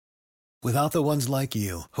Without the ones like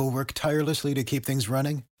you, who work tirelessly to keep things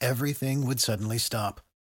running, everything would suddenly stop.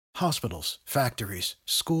 Hospitals, factories,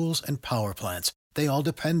 schools, and power plants, they all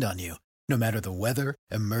depend on you. No matter the weather,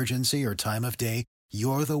 emergency, or time of day,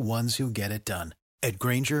 you're the ones who get it done. At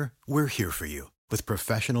Grainger, we're here for you with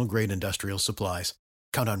professional-grade industrial supplies.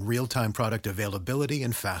 Count on real-time product availability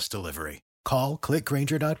and fast delivery. Call,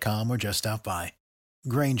 clickgrainger.com, or just stop by.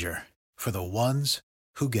 Grainger, for the ones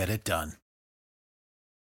who get it done.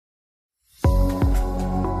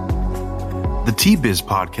 The T-Biz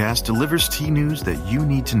podcast delivers tea news that you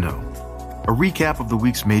need to know. A recap of the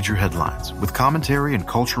week's major headlines with commentary and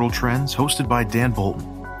cultural trends hosted by Dan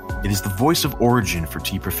Bolton. It is the voice of origin for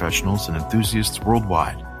tea professionals and enthusiasts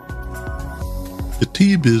worldwide. The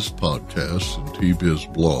T-Biz podcast and T-Biz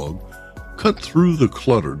blog cut through the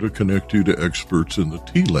clutter to connect you to experts in the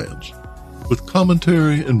tea lands with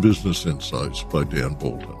commentary and business insights by Dan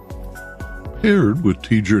Bolton. Paired with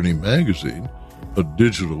Tea Journey magazine, a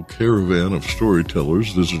digital caravan of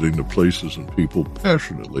storytellers visiting the places and people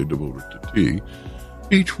passionately devoted to tea,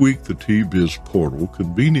 each week the T-Biz portal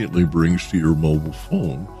conveniently brings to your mobile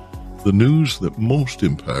phone the news that most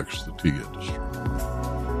impacts the tea industry.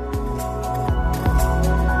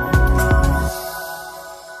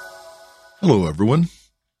 Hello, everyone.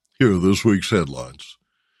 Here are this week's headlines.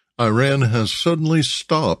 Iran has suddenly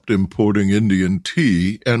stopped importing Indian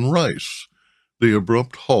tea and rice. The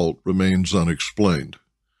abrupt halt remains unexplained.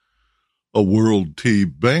 A World Tea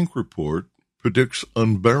Bank report predicts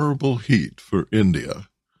unbearable heat for India.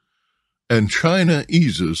 And China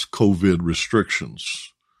eases COVID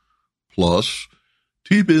restrictions. Plus,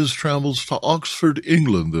 T-Biz travels to Oxford,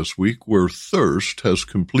 England this week, where Thirst has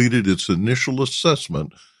completed its initial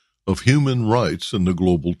assessment of human rights in the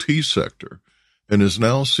global tea sector and is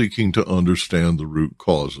now seeking to understand the root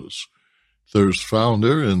causes. Thirst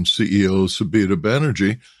founder and CEO Sabita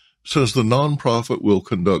Banerjee says the nonprofit will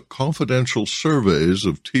conduct confidential surveys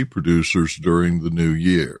of tea producers during the new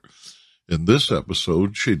year. In this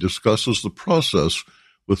episode, she discusses the process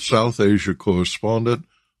with South Asia correspondent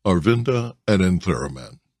Arvinda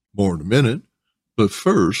Anantharaman. More in a minute, but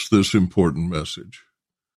first, this important message.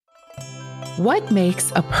 What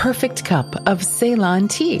makes a perfect cup of Ceylon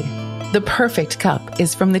tea? The perfect cup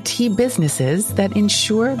is from the tea businesses that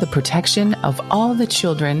ensure the protection of all the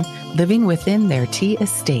children living within their tea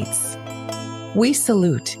estates. We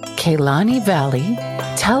salute Kailani Valley,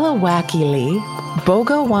 Telawakili,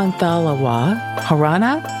 Bogawantalawa,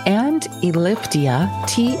 Harana, and Elliptia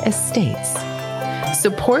tea estates.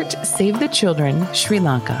 Support Save the Children, Sri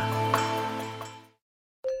Lanka.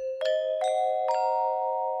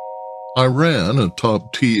 Iran, a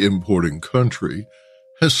top tea importing country,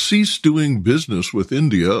 has ceased doing business with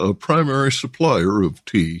India, a primary supplier of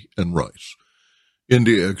tea and rice.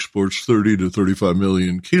 India exports 30 to 35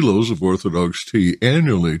 million kilos of orthodox tea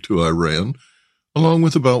annually to Iran, along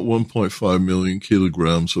with about 1.5 million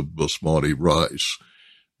kilograms of basmati rice.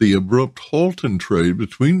 The abrupt halt in trade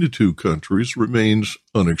between the two countries remains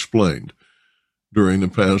unexplained. During the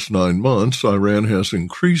past 9 months, Iran has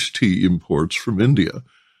increased tea imports from India.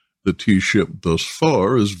 The tea shipped thus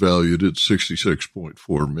far is valued at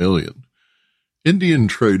 $66.4 million. Indian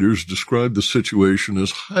traders describe the situation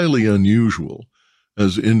as highly unusual,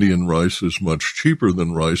 as Indian rice is much cheaper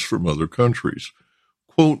than rice from other countries.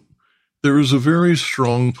 Quote, there is a very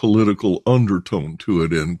strong political undertone to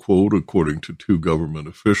it, end quote, according to two government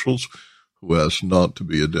officials who asked not to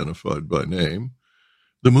be identified by name.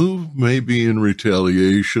 The move may be in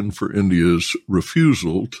retaliation for India's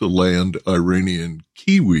refusal to land Iranian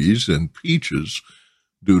kiwis and peaches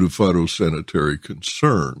due to phytosanitary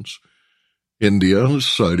concerns. India,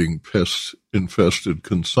 citing pest-infested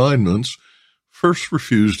consignments, first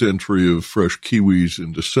refused entry of fresh kiwis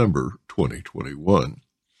in December 2021.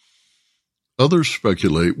 Others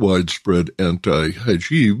speculate widespread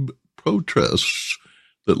anti-hijab protests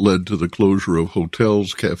that led to the closure of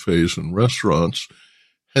hotels, cafes, and restaurants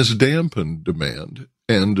has dampened demand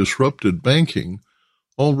and disrupted banking,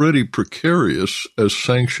 already precarious as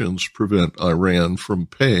sanctions prevent Iran from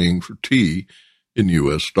paying for tea in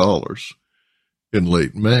U.S. dollars. In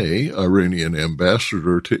late May, Iranian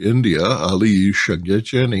ambassador to India, Ali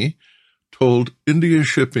Shagejani, told India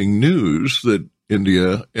Shipping News that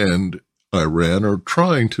India and Iran are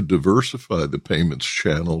trying to diversify the payments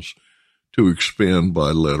channels to expand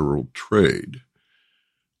bilateral trade.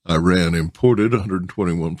 Iran imported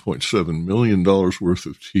 $121.7 million worth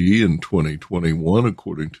of tea in 2021,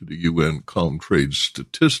 according to the UN Comtrade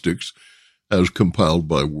statistics, as compiled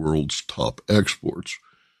by World's Top Exports.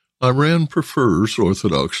 Iran prefers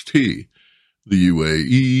orthodox tea. The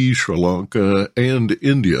UAE, Sri Lanka, and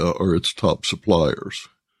India are its top suppliers.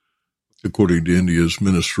 According to India's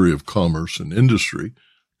Ministry of Commerce and Industry,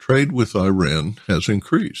 trade with Iran has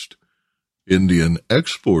increased. Indian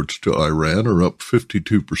exports to Iran are up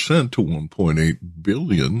 52% to $1.8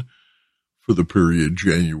 billion for the period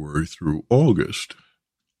January through August.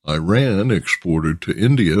 Iran exported to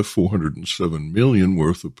India $407 million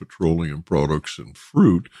worth of petroleum products and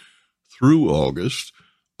fruit through August,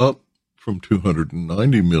 up from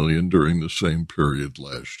 $290 million during the same period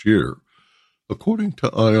last year. According to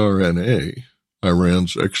IRNA,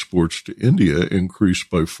 Iran's exports to India increased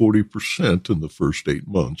by 40% in the first 8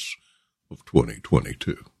 months of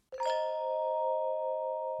 2022.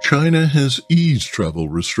 China has eased travel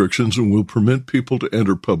restrictions and will permit people to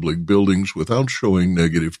enter public buildings without showing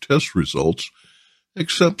negative test results,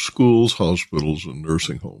 except schools, hospitals, and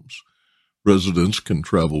nursing homes. Residents can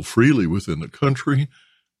travel freely within the country,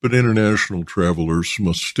 but international travelers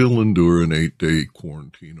must still endure an 8-day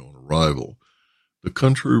quarantine on arrival. The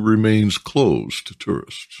country remains closed to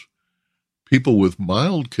tourists. People with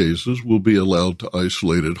mild cases will be allowed to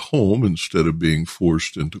isolate at home instead of being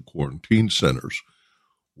forced into quarantine centers.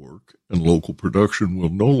 Work and local production will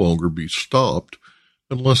no longer be stopped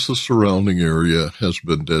unless the surrounding area has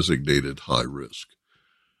been designated high risk.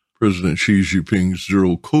 President Xi Jinping's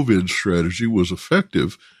zero-COVID strategy was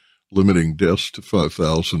effective, limiting deaths to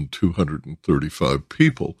 5,235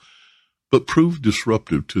 people, but proved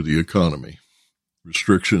disruptive to the economy.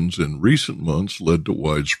 Restrictions in recent months led to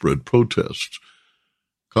widespread protests.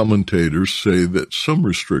 Commentators say that some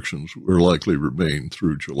restrictions will likely remain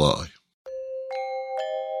through July.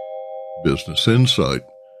 Business Insight.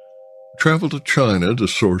 Travel to China to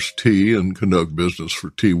source tea and conduct business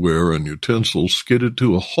for teaware and utensils skidded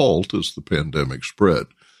to a halt as the pandemic spread.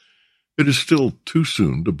 It is still too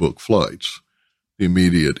soon to book flights. The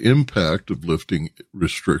immediate impact of lifting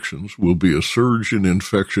restrictions will be a surge in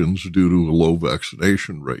infections due to a low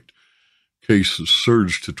vaccination rate. Cases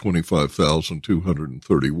surged to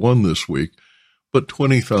 25,231 this week, but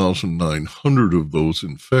 20,900 of those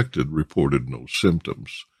infected reported no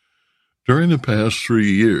symptoms. During the past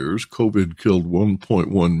 3 years, COVID killed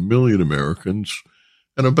 1.1 million Americans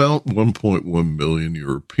and about 1.1 million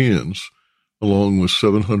Europeans, along with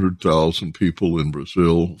 700,000 people in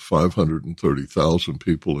Brazil, 530,000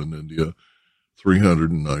 people in India,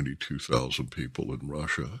 392,000 people in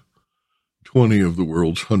Russia. 20 of the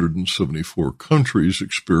world's 174 countries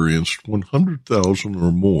experienced 100,000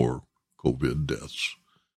 or more COVID deaths.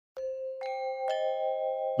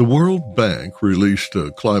 The World Bank released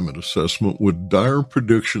a climate assessment with dire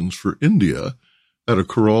predictions for India at a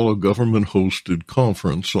Kerala government-hosted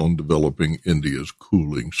conference on developing India's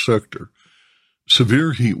cooling sector.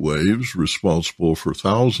 Severe heat waves, responsible for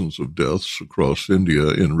thousands of deaths across India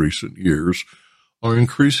in recent years, are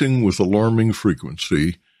increasing with alarming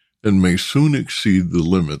frequency and may soon exceed the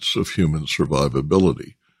limits of human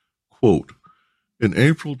survivability. Quote, in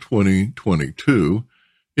April 2022,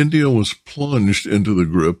 India was plunged into the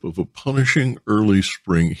grip of a punishing early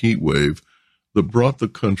spring heat wave that brought the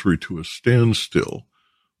country to a standstill,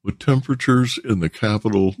 with temperatures in the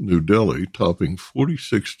capital, New Delhi, topping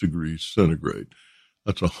 46 degrees centigrade.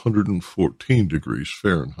 That's 114 degrees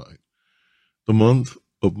Fahrenheit. The month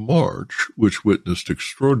of March, which witnessed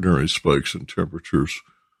extraordinary spikes in temperatures,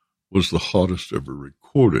 was the hottest ever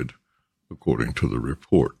recorded, according to the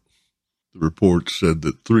report. The report said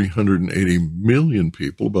that 380 million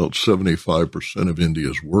people, about 75% of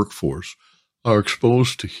India's workforce, are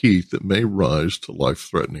exposed to heat that may rise to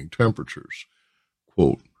life-threatening temperatures.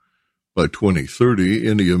 Quote, by 2030,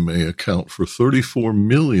 India may account for 34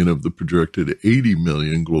 million of the projected 80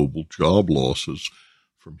 million global job losses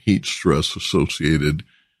from heat stress associated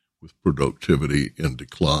with productivity in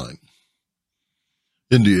decline.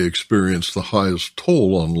 India experienced the highest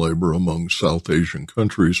toll on labor among South Asian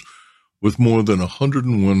countries, with more than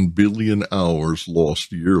 101 billion hours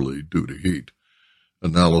lost yearly due to heat.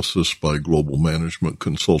 Analysis by global management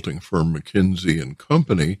consulting firm McKinsey &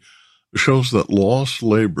 Company shows that lost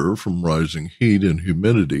labor from rising heat and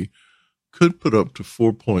humidity could put up to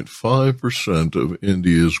 4.5% of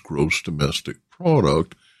India's gross domestic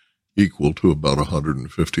product, equal to about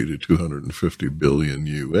 150 to 250 billion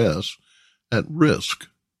US, at risk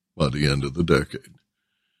by the end of the decade.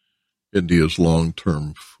 India's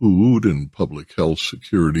long-term food and public health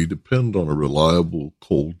security depend on a reliable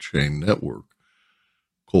cold chain network.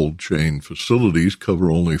 Cold chain facilities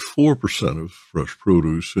cover only 4% of fresh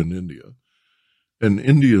produce in India, and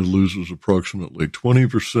India loses approximately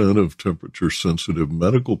 20% of temperature-sensitive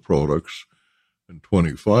medical products and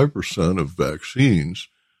 25% of vaccines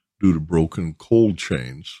due to broken cold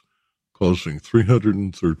chains, causing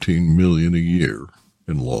 $313 million a year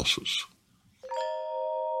in losses.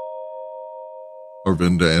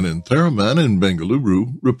 Arvinda Anantharaman in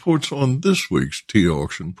Bengaluru reports on this week's tea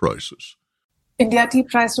auction prices. India tea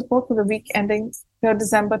price report for the week ending 3rd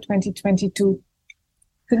December 2022.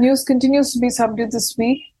 The news continues to be subdued this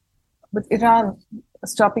week, with Iran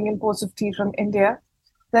stopping imports of tea from India.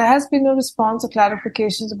 There has been no response or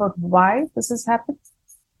clarifications about why this has happened.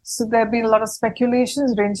 So there have been a lot of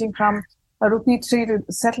speculations ranging from a rupee trade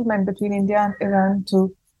settlement between India and Iran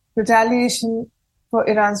to retaliation for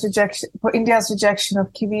India's rejection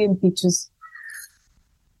of kiwi and peaches.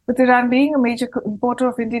 With Iran being a major importer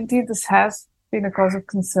of Indian tea, this has been a cause of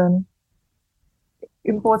concern.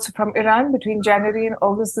 Imports from Iran between January and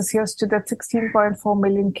August this year stood at 16.4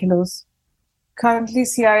 million kilos. Currently,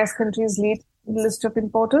 CIS countries lead the list of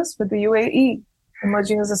importers, with the UAE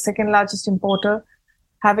emerging as the second largest importer,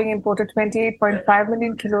 having imported 28.5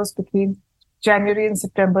 million kilos between January and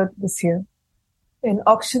September this year. In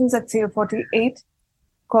auctions at Sale 48,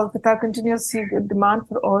 Kolkata continues to see good demand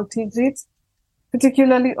for all tea grades,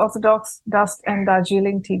 particularly orthodox, dust and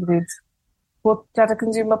Darjeeling tea grades. Both Tata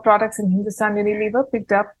Consumer Products and Hindustan Unilever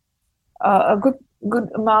picked up a good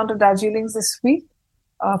amount of Darjeelings this week,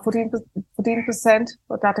 14%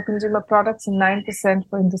 for Tata Consumer Products and 9%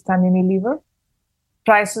 for Hindustan Unilever.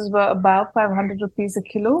 Prices were above 500 rupees a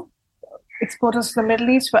kilo. Exporters from the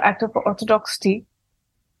Middle East were active for orthodox tea.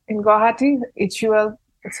 In Guwahati, HUL,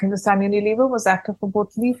 Hindustan Unilever, was active for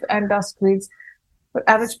both leaf and dust grades, but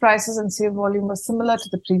average prices and sale volume were similar to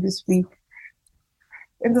the previous week.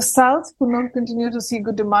 In the south, Coonoor continued to see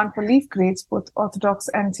good demand for leaf grades, both orthodox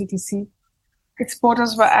and CTC.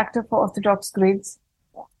 Exporters were active for orthodox grades,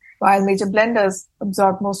 while major blenders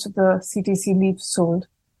absorbed most of the CTC leaves sold.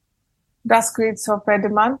 Dust grades saw fair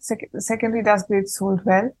demand. Secondary dust grades sold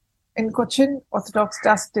well. In Cochin, orthodox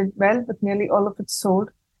dust did well, with nearly all of it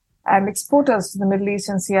sold, and exporters to the Middle East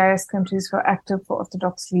and CIS countries were active for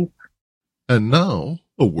orthodox leaf. And now,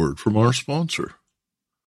 a word from our sponsor.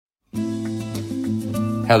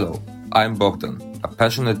 Hello, I'm Bogdan, a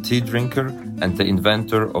passionate tea drinker and the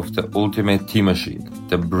inventor of the ultimate tea machine,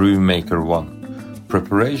 the Brewmaker One.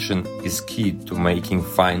 Preparation is key to making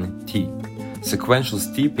fine tea. Sequential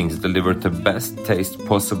steepings deliver the best taste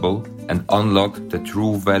possible and unlock the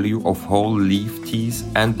true value of whole leaf teas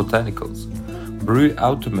and botanicals. Brew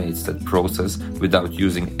automates that process without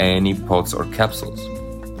using any pots or capsules.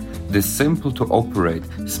 This simple-to-operate,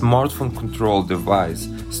 smartphone-controlled device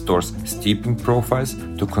stores steeping profiles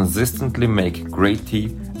to consistently make great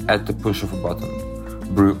tea at the push of a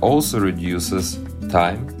button. Brew also reduces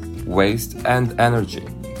time, waste, and energy.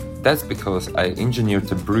 That's because I engineered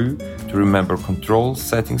the brew to remember control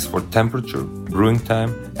settings for temperature, brewing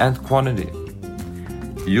time, and quantity.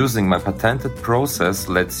 Using my patented process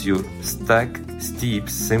lets you stack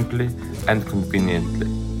steeps simply and conveniently.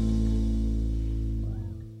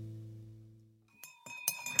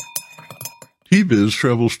 TBiz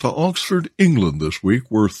travels to Oxford, England this week,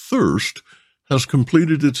 where Thirst has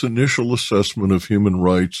completed its initial assessment of human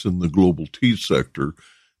rights in the global tea sector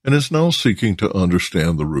and is now seeking to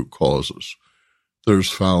understand the root causes.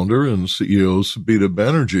 Thirst founder and CEO Sabita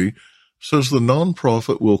Banerjee says the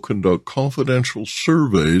nonprofit will conduct confidential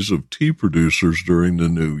surveys of tea producers during the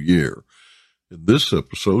new year. In this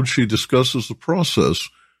episode, she discusses the process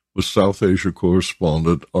with South Asia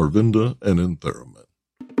correspondent Arvinda Anantharaman.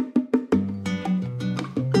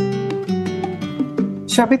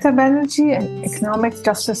 Shobita Banerjee, an economic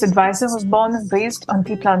justice advisor, was born and raised on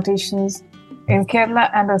tea plantations in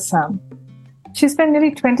Kerala and Assam. She spent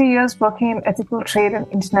nearly 20 years working in ethical trade and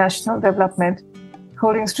international development,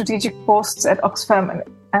 holding strategic posts at Oxfam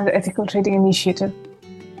and the Ethical Trading Initiative.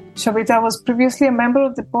 Shobita was previously a member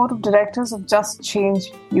of the board of directors of Just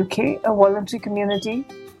Change UK, a voluntary community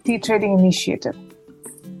tea trading initiative.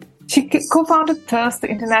 She co-founded Thirst, the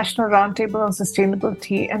International Roundtable on Sustainable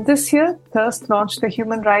Tea, and this year, Thirst launched the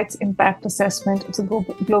Human Rights Impact Assessment of the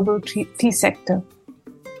global tea sector.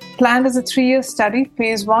 Planned as a 3-year study,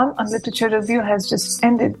 Phase 1 on literature review has just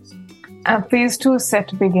ended, and Phase 2 is set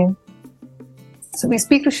to begin. So we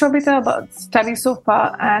speak to Shobita about the study so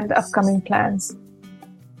far and upcoming plans.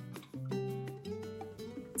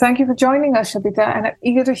 Thank you for joining us, Shobita, and I'm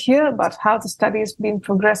eager to hear about how the study has been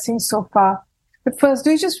progressing so far. But first, do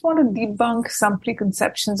you just want to debunk some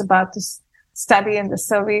preconceptions about this study and the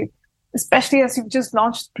survey, especially as you've just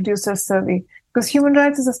launched the producer survey? Because human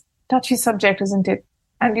rights is a touchy subject, isn't it?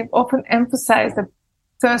 And you've often emphasized that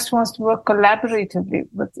Thirst wants to work collaboratively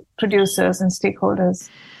with producers and stakeholders.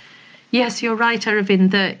 Yes, you're right,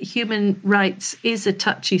 Aravinda. Human rights is a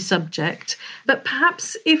touchy subject. But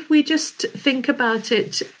perhaps if we just think about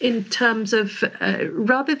it in terms of,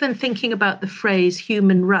 rather than thinking about the phrase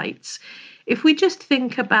human rights, if we just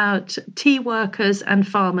think about tea workers and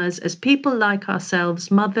farmers as people like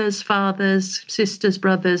ourselves, mothers, fathers, sisters,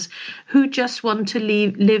 brothers, who just want to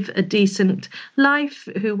live a decent life,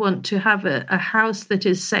 who want to have a house that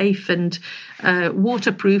is safe and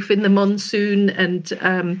waterproof in the monsoon, and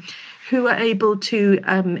who are able to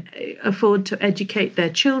afford to educate their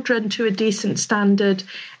children to a decent standard,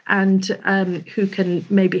 and who can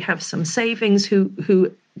maybe have some savings, who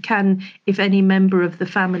can, if any member of the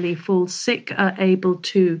family falls sick, are able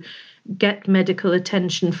to get medical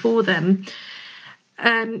attention for them.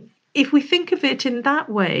 If we think of it in that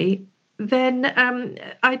way, then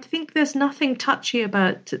I think there's nothing touchy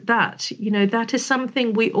about that. You know, that is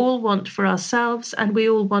something we all want for ourselves, and we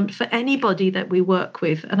all want for anybody that we work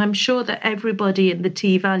with. And I'm sure that everybody in the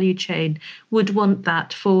tea value chain would want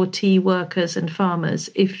that for tea workers and farmers,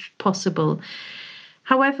 if possible.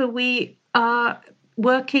 However, we are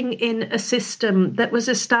working in a system that was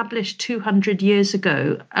established 200 years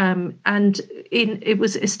ago, and it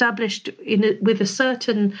was established with a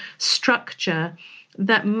certain structure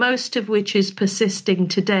that most of which is persisting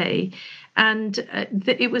today. And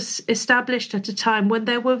it was established at a time when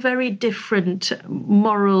there were very different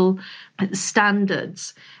moral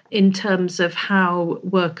standards in terms of how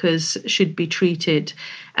workers should be treated.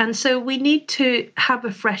 And so we need to have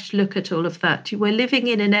a fresh look at all of that. We're living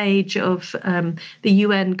in an age of the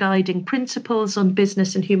UN guiding principles on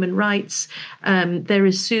business and human rights. There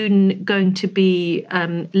is soon going to be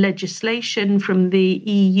legislation from the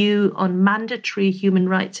EU on mandatory human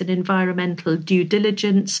rights and environmental due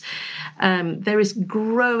diligence. There is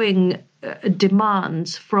growing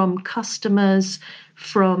demands from customers,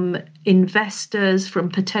 from investors, from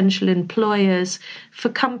potential employers, for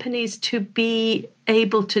companies to be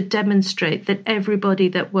able to demonstrate that everybody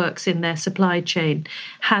that works in their supply chain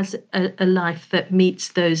has a life that meets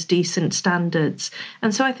those decent standards.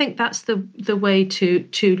 And so I think that's the way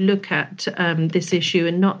to look at this issue,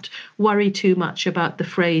 and not worry too much about the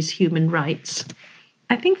phrase human rights.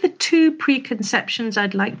 I think the two preconceptions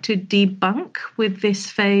I'd like to debunk with this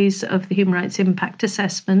phase of the human rights impact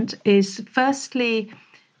assessment is, firstly,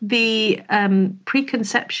 the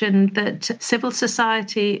preconception that civil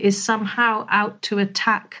society is somehow out to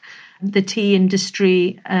attack the tea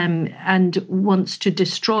industry and wants to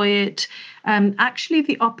destroy it. Actually,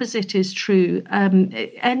 the opposite is true.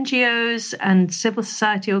 NGOs and civil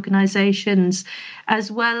society organizations, as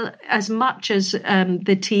much as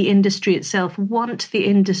the tea industry itself, want the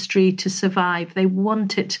industry to survive. They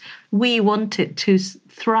want it. We want it to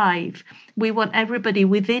thrive. We want everybody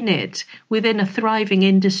within it, within a thriving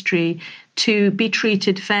industry, to be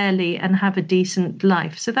treated fairly and have a decent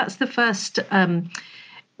life. So that's the first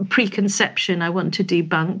preconception I want to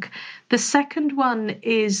debunk. The second one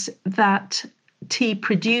is that tea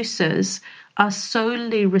producers are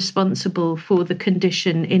solely responsible for the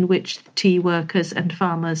condition in which tea workers and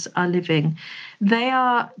farmers are living. They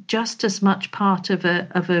are just as much part of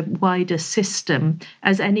a wider system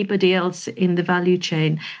as anybody else in the value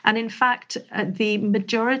chain. And in fact, the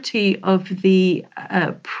majority of the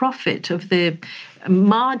profit, of the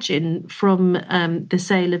margin from the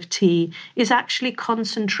sale of tea, is actually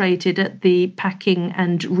concentrated at the packing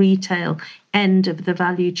and retail end of the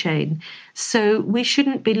value chain. So we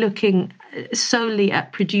shouldn't be looking solely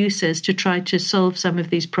at producers to try to solve some of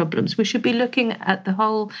these problems. We should be looking at the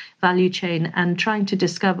whole value chain and trying to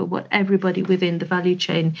discover what everybody within the value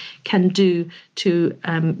chain can do to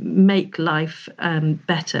make life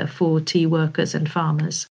better for tea workers and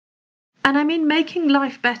farmers. And I mean, making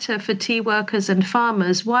life better for tea workers and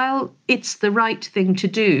farmers, while it's the right thing to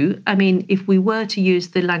do, I mean, if we were to use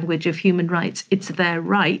the language of human rights, it's their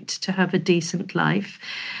right to have a decent life.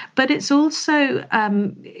 But it's also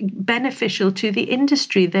beneficial to the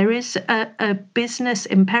industry. There is a business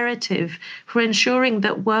imperative for ensuring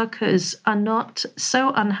that workers are not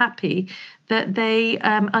so unhappy that they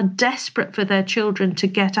are desperate for their children to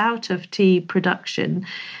get out of tea production.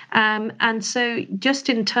 And so just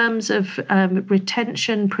in terms of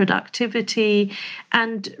retention, productivity,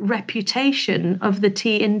 and reputation of the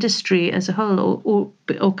tea industry as a whole,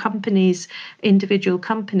 or companies, individual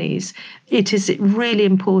companies, it is really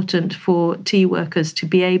important for tea workers to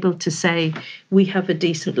be able to say, we have a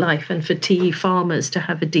decent life, and for tea farmers to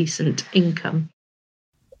have a decent income.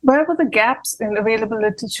 Where were the gaps in available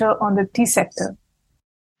literature on the tea sector?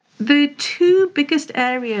 The two biggest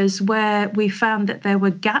areas where we found that there were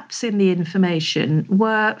gaps in the information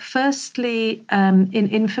were, firstly, in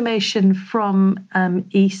information from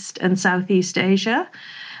East and Southeast Asia.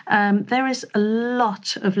 There is a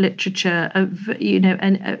lot of literature,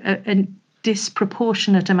 and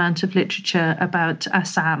disproportionate amount of literature about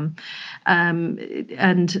Assam,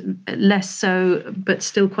 and less so, but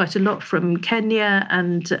still quite a lot from Kenya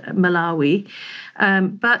and Malawi,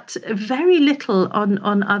 but very little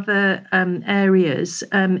on other areas,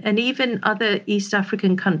 and even other East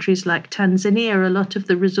African countries like Tanzania. A lot of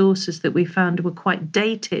the resources that we found were quite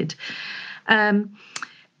dated.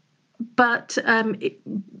 But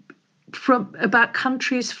from about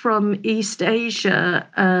countries from East Asia,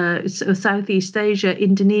 so Southeast Asia,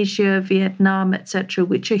 Indonesia, Vietnam, etc.,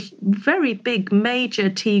 which are very big, major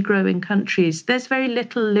tea growing countries, there's very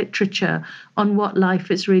little literature on what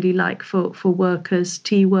life is really like for workers,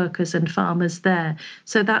 tea workers and farmers there.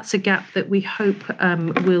 So that's a gap that we hope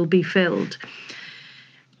will be filled.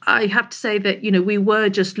 I have to say that, we were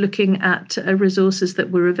just looking at resources that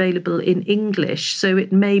were available in English. So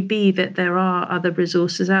it may be that there are other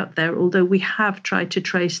resources out there, although we have tried to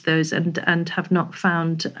trace those and have not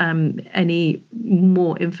found any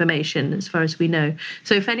more information as far as we know.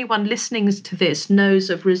 So if anyone listening to this knows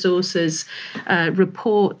of resources,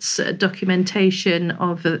 reports, documentation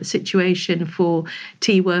of the situation for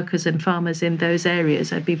tea workers and farmers in those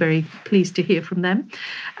areas, I'd be very pleased to hear from them.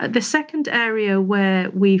 The second area where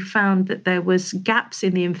we found that there was gaps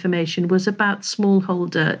in the information was about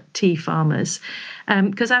smallholder tea farmers.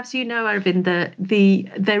 Because as you know, Aravinda,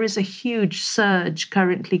 there is a huge surge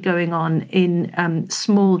currently going on in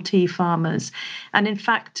small tea farmers. And in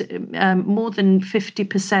fact, more than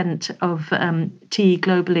 50% of tea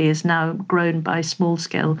globally is now grown by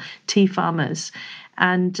small-scale tea farmers.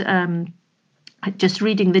 And just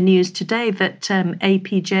reading the news today that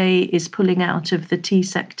APJ is pulling out of the tea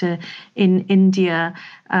sector in India.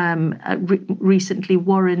 Recently,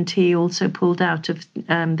 Warren Tea also pulled out of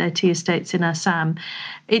their tea estates in Assam.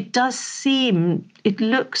 It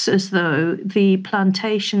looks as though the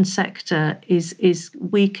plantation sector is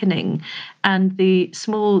weakening and the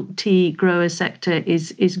small tea grower sector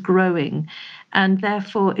is growing. And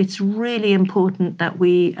therefore, it's really important that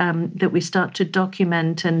we start to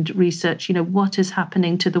document and research, what is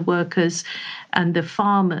happening to the workers and the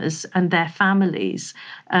farmers and their families,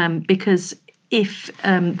 because if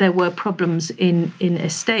there were problems in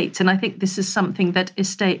estates, and I think this is something that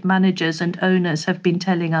estate managers and owners have been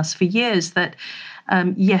telling us for years, that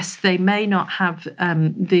yes, they may not have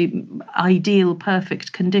the ideal,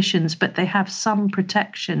 perfect conditions, but they have some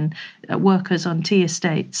protection, workers on tea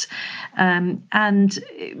estates.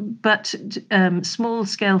 But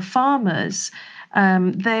small-scale farmers,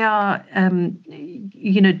 they are,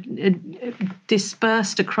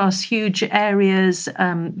 dispersed across huge areas.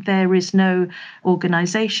 There is no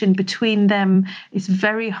organization between them. It's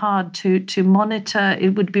very hard to monitor.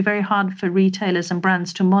 It would be very hard for retailers and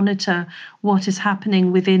brands to monitor what is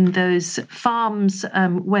happening within those farms,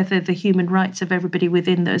 whether the human rights of everybody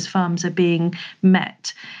within those farms are being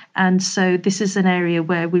met. And so this is an area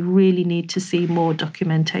where we really need to see more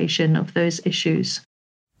documentation of those issues.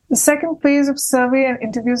 The second phase of survey and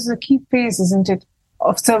interviews is a key phase, isn't it?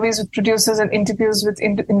 Of surveys with producers and interviews with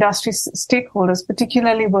industry stakeholders,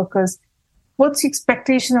 particularly workers. What's the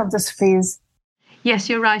expectation of this phase? Yes,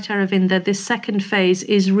 you're right, Aravinda. This second phase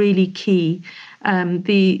is really key.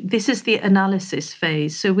 This is the analysis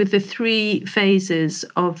phase. So with the 4 phases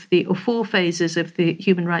of the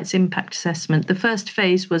human rights impact assessment, the first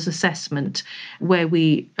phase was assessment, where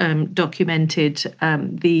we documented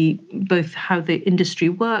both how the industry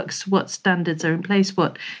works, what standards are in place,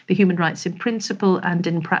 what the human rights in principle and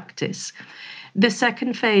in practice. The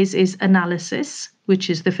second phase is analysis, which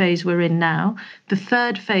is the phase we're in now. The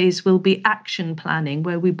third phase will be action planning,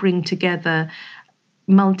 where we bring together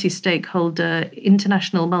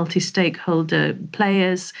international multi-stakeholder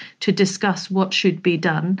players to discuss what should be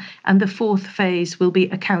done. And the fourth phase will be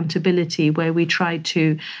accountability, where we try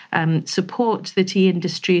to support the tea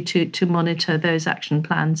industry to monitor those action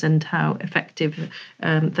plans and how effective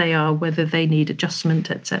they are, whether they need adjustment,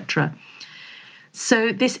 etc.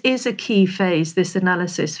 So this is a key phase, this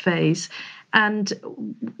analysis phase. And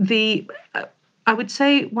I would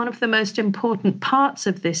say one of the most important parts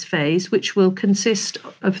of this phase, which will consist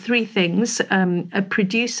of 3 things: a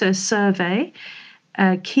producer survey,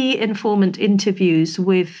 key informant interviews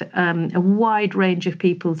with a wide range of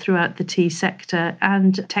people throughout the tea sector,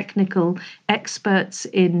 and technical experts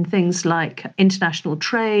in things like international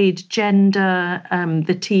trade, gender,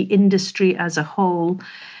 the tea industry as a whole,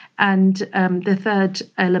 And the third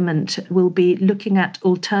element will be looking at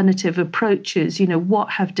alternative approaches. What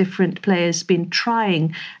have different players been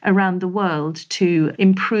trying around the world to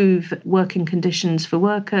improve working conditions for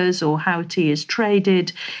workers, or how tea is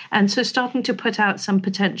traded? And so starting to put out some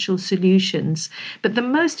potential solutions. But the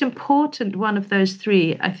most important one of those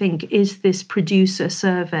three, I think, is this producer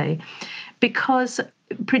survey, because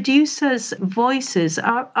producers' voices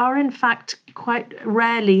are in fact quite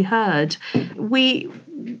rarely heard.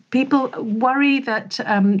 People worry that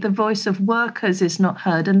the voice of workers is not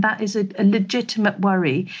heard, and that is a legitimate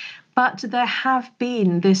worry. But there have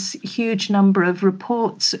been this huge number of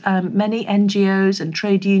reports, many NGOs and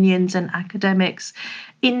trade unions and academics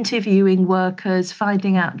interviewing workers,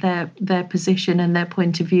 finding out their position and their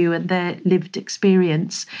point of view and their lived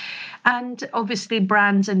experience. And obviously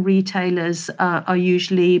brands and retailers are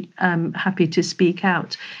usually happy to speak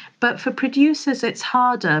out. But for producers, it's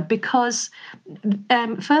harder because,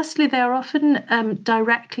 firstly, they're often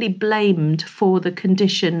directly blamed for the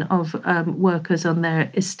condition of workers on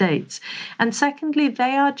their estates. And secondly,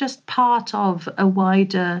 they are just part of a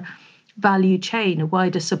wider value chain, a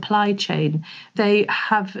wider supply chain. They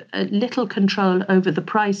have little control over the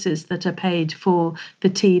prices that are paid for the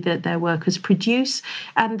tea that their workers produce,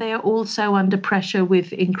 and they are also under pressure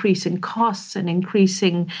with increasing costs and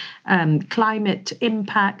increasing climate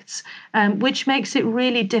impacts, which makes it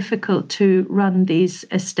really difficult to run these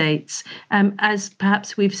estates, as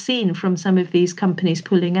perhaps we've seen from some of these companies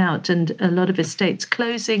pulling out and a lot of estates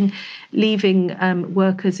closing, leaving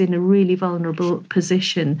workers in a really vulnerable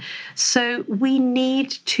position. So we need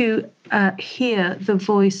to hear the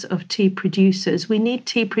voice of tea producers. We need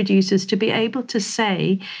tea producers to be able to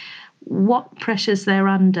say what pressures they're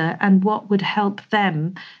under and what would help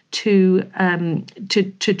them to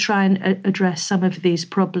try and address some of these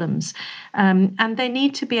problems. And they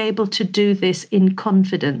need to be able to do this in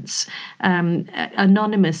confidence,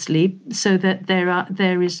 anonymously, so that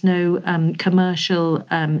there is no commercial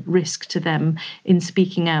risk to them in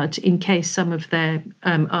speaking out in case some of their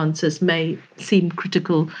answers may seem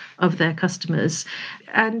critical of their customers.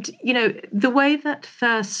 And, the way that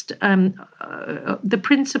Thirst, the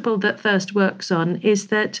principle that Thirst works on is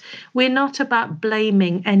that we're not about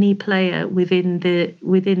blaming any player within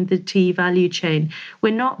the tea value chain.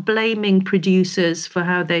 We're not blaming producers for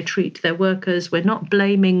how they treat their workers. We're not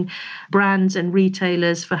blaming brands and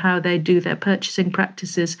retailers for how they do their purchasing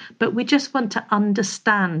practices. But we just want to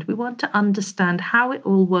understand. We want to understand how it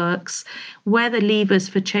all works, where the levers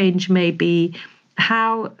for change may be,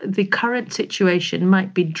 how the current situation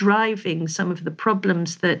might be driving some of the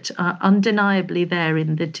problems that are undeniably there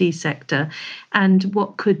in the tea sector, and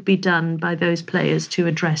what could be done by those players to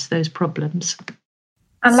address those problems.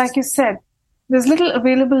 And like you said, there's little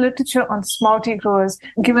available literature on small tea growers,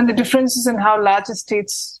 given the differences in how large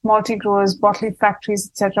estates, small tea growers, bottling factories,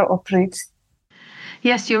 etc. operate.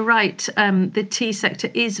 Yes, you're right. The tea sector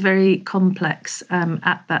is very complex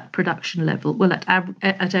at that production level, well,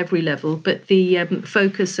 at every level. But the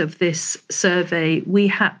focus of this survey, we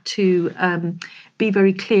had to be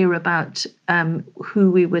very clear about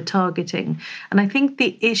who we were targeting. And I think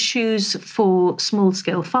the issues for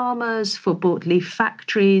small-scale farmers, for bought leaf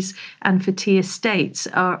factories, and for tea estates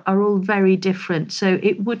are all very different. So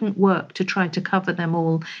it wouldn't work to try to cover them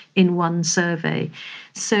all in one survey.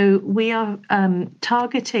 So we are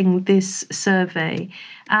targeting this survey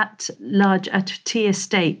at tea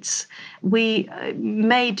estates. We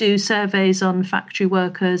may do surveys on factory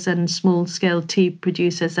workers and small-scale tea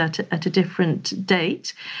producers at a different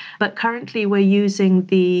date, but currently we're using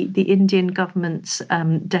the Indian government's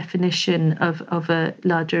definition of a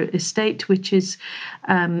larger estate, which is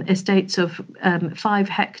estates of 5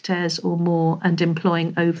 hectares or more and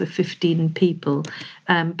employing over 15 people.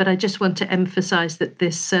 But I just want to emphasize that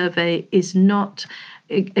this survey is not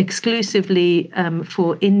exclusively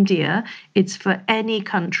for India. It's for any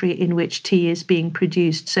country in which tea is being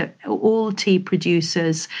produced. So all tea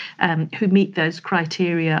producers who meet those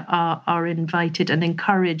criteria are invited and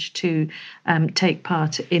encouraged to take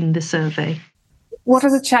part in the survey. What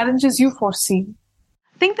are the challenges you foresee?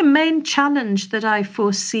 I think the main challenge that I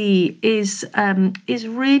foresee is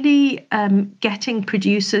really getting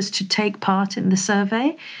producers to take part in the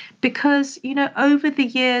survey. Because, over the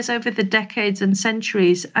years, over the decades and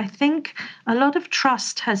centuries, I think a lot of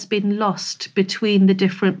trust has been lost between the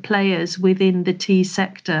different players within the tea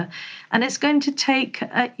sector. And it's going to take,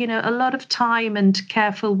 a lot of time and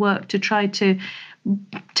careful work to try to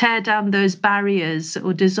tear down those barriers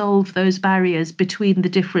or dissolve those barriers between the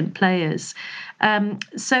different players.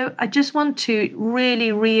 So I just want to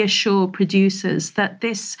really reassure producers that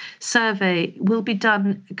this survey will be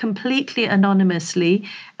done completely anonymously,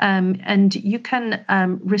 and you can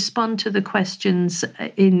respond to the questions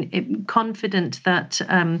in confident that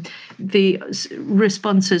the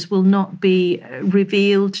responses will not be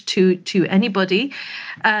revealed to anybody.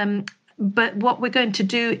 But what we're going to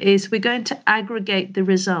do is we're going to aggregate the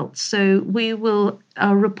results. So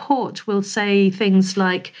our report will say things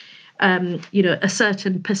like, a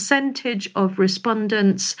certain percentage of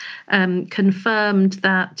respondents confirmed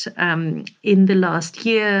that in the last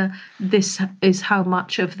year, this is how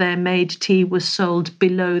much of their made tea was sold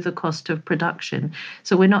below the cost of production.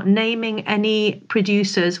 So we're not naming any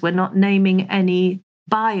producers, we're not naming any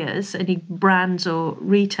buyers, any brands or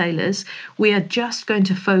retailers. We are just going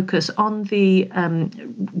to focus on the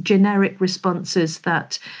generic responses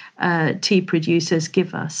that tea producers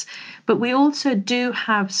give us. But we also do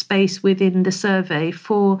have space within the survey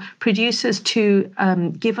for producers to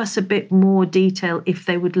give us a bit more detail if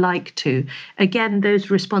they would like to. Again, those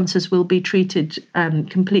responses will be treated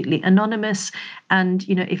completely anonymous. And,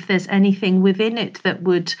 if there's anything within it that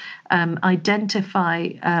would identify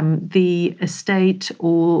the estate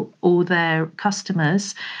or their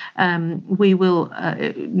customers, we will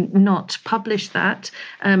not publish that.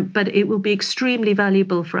 But it will be extremely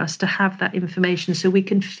valuable for us to have that information so we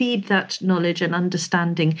can feed that knowledge and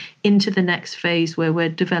understanding into the next phase where we're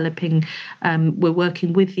developing, we're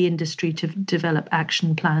working with the industry to develop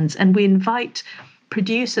action plans. And we invite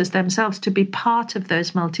producers themselves to be part of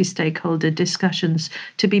those multi-stakeholder discussions,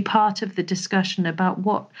 to be part of the discussion about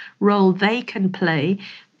what role they can play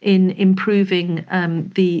in improving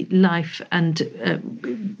the life and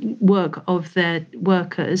work of their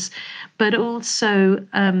workers, but also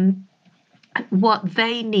what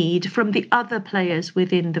they need from the other players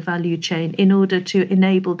within the value chain in order to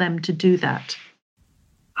enable them to do that.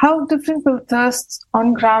 How different will Thirst's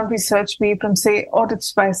on-ground research be from, say,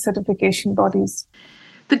 audits by certification bodies?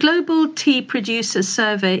 The Global Tea Producers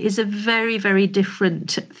Survey is a very, very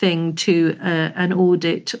different thing to an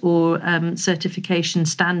audit or certification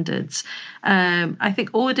standards. I think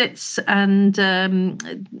audits and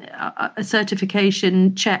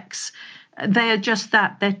certification checks, they are just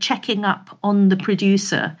that. They're checking up on the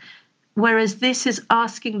producer. Whereas this is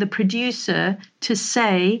asking the producer to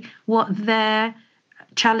say what their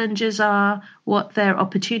challenges are, what their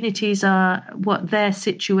opportunities are, what their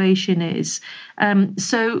situation is.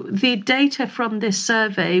 So the data from this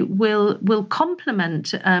survey will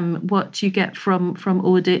complement what you get from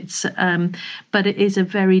audits, but it is a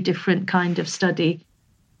very different kind of study.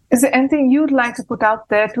 Is there anything you'd like to put out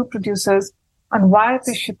there to producers on why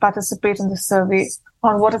they should participate in the survey,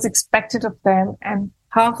 on what is expected of them, and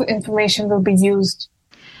how the information will be used?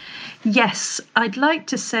 Yes, I'd like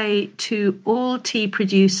to say to all tea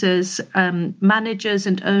producers, managers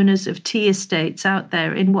and owners of tea estates out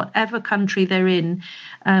there in whatever country they're in,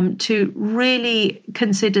 to really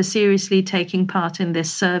consider seriously taking part in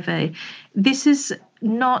this survey. This is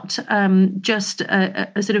not just a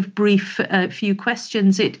sort of brief few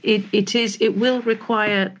questions. It will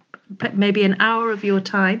require maybe an hour of your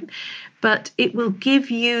time, but it will give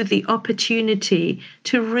you the opportunity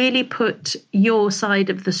to really put your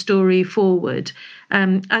side of the story forward.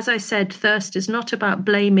 As I said, Thirst is not about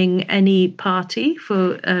blaming any party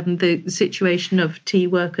for the situation of tea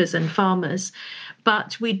workers and farmers,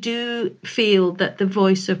 but we do feel that the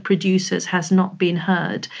voice of producers has not been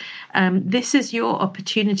heard. This is your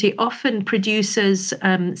opportunity. Often producers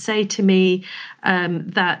say to me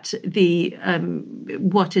that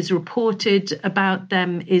what is reported about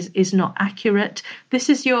them is not accurate. This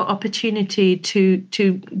is your opportunity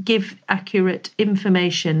to give accurate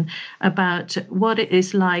information about what it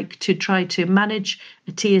is like to try to manage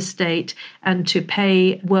a tea estate and to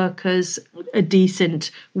pay workers a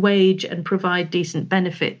decent wage and provide decent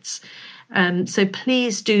benefits. So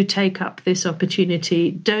please do take up this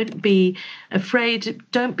opportunity. Don't be afraid.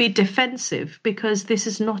 Don't be defensive, because this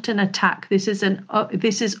is not an attack. This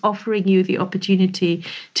is offering you the opportunity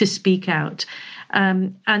to speak out.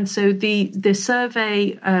 And so the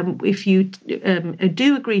survey, if you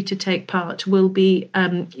do agree to take part, will be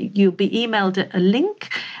you'll be emailed a link.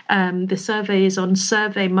 The survey is on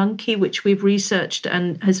SurveyMonkey, which we've researched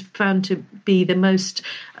and has found to be the most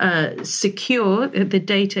secure. The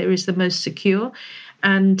data is the most secure,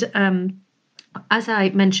 and As I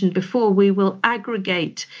mentioned before, we will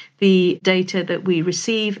aggregate the data that we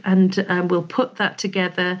receive and we'll put that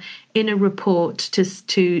together in a report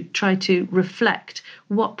to try to reflect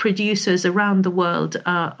what producers around the world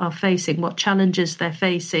are facing, what challenges they're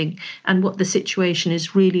facing, and what the situation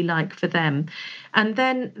is really like for them. And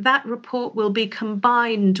then that report will be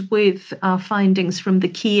combined with our findings from the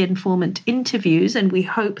key informant interviews, and we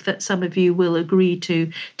hope that some of you will agree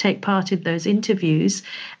to take part in those interviews.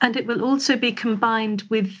 And it will also be combined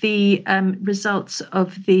with the results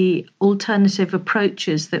of the alternative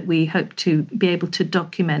approaches that we hope to be able to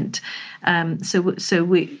document. So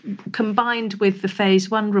we combined with the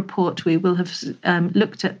phase 1 report, we will have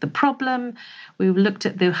looked at the problem, we've looked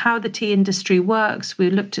at how the tea industry works, we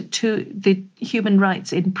looked at the human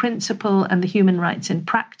rights in principle and the human rights in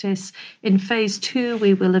practice. In phase 2,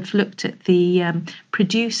 we will have looked at the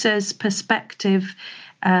producer's perspective,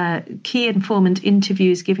 key informant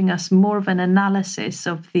interviews giving us more of an analysis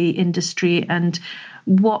of the industry and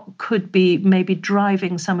what could be maybe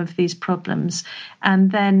driving some of these problems. And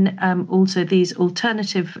then also these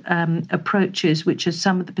alternative approaches, which are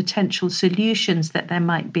some of the potential solutions that there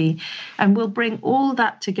might be. And we'll bring all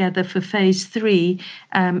that together for phase 3.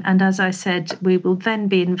 And as I said, we will then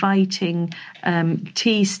be inviting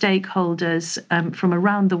tea stakeholders from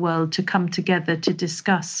around the world to come together to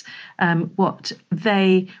discuss what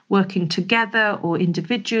they, working together or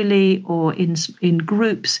individually or in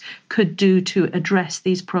groups, could do to address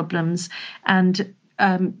these problems and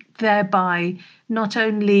thereby not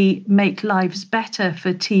only make lives better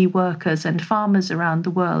for tea workers and farmers around the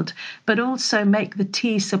world, but also make the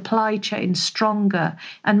tea supply chain stronger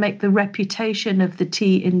and make the reputation of the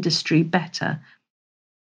tea industry better.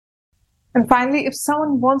 And finally, if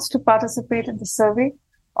someone wants to participate in the survey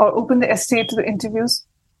or open the estate to the interviews,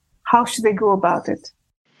 how should they go about it?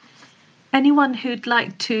 Anyone who'd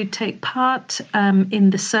like to take part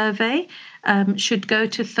in the survey should go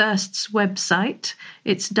to Thirst's website.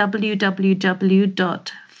 It's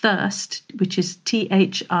www.thirst, which is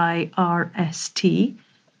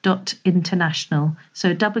THIRST.international.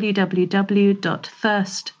 So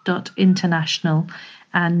www.thirst.international.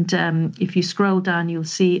 And if you scroll down, you'll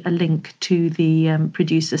see a link to the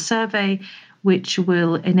producer survey, which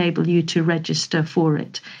will enable you to register for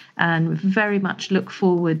it. And very much look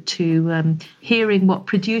forward to hearing what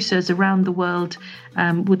producers around the world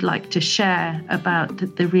would like to share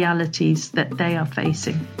about the realities that they are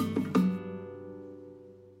facing.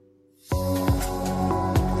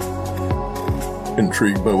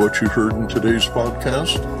 Intrigued by what you heard in today's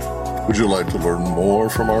podcast? Would you like to learn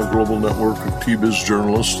more from our global network of TBiz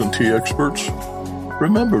journalists and tea experts?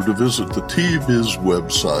 Remember to visit the TBiz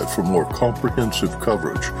website for more comprehensive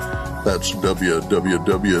coverage. That's www.t-biz.com.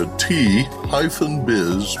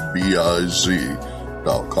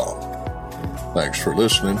 Thanks for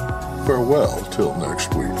listening. Farewell till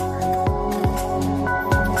next week.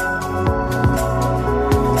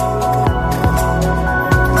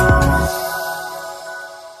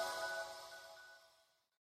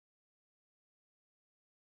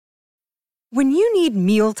 When you need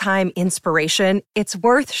mealtime inspiration, it's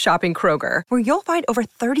worth shopping Kroger, where you'll find over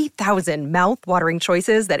 30,000 mouth-watering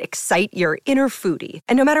choices that excite your inner foodie.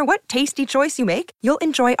 And no matter what tasty choice you make, you'll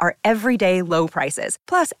enjoy our everyday low prices,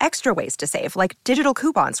 plus extra ways to save, like digital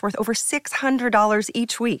coupons worth over $600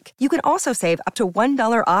 each week. You can also save up to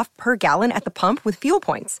 $1 off per gallon at the pump with fuel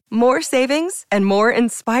points. More savings and more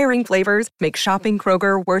inspiring flavors make shopping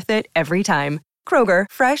Kroger worth it every time. Kroger,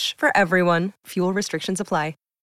 fresh for everyone. Fuel restrictions apply.